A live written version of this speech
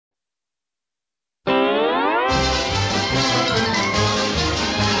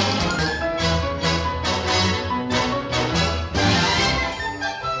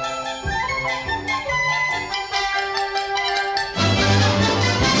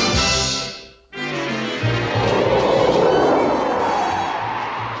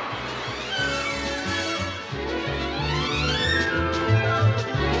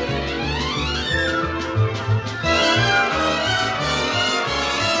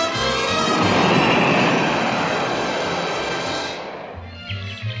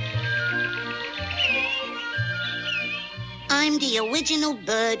the original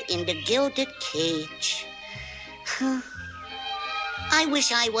bird in the gilded cage. I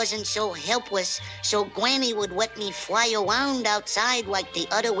wish I wasn't so helpless, so Granny would let me fly around outside like the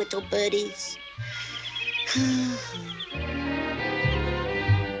other little birdies.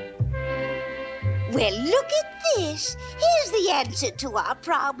 Well, look at this. Here's the answer to our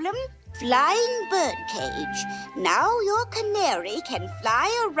problem. Flying birdcage. Now your canary can fly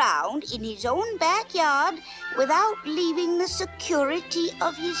around in his own backyard without leaving the security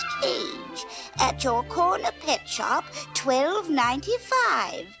of his cage at your corner pet shop,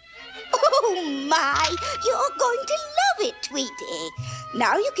 $12.95. Oh, my! You're going to love it, Tweety.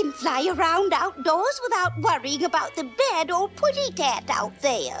 Now you can fly around outdoors without worrying about the bed or putty-tat out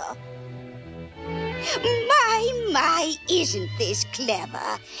there. My, isn't this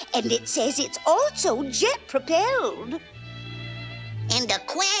clever? And it says it's also jet-propelled. And the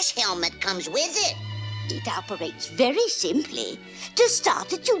crash helmet comes with it. It operates very simply. To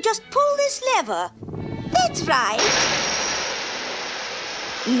start it, you just pull this lever. That's right.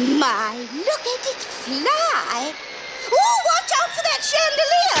 My, look at it fly. Oh, watch out for that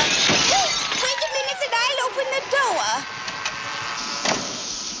chandelier. Wait a minute and I'll open the door.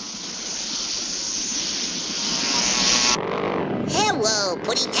 Hello,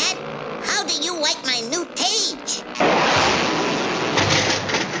 Putty Cat. How do you like my new cage?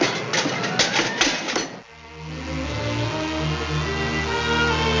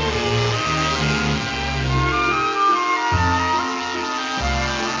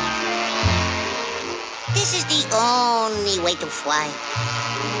 This is the only way to fly.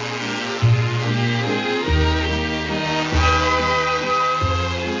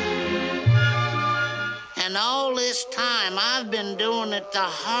 And all this time, I've been doing it the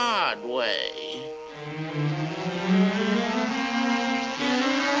hard way.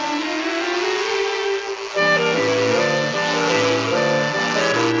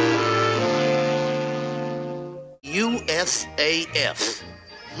 USAF.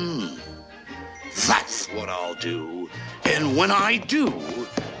 That's what I'll do. And when I do,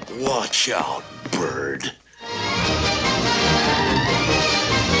 watch out, bird.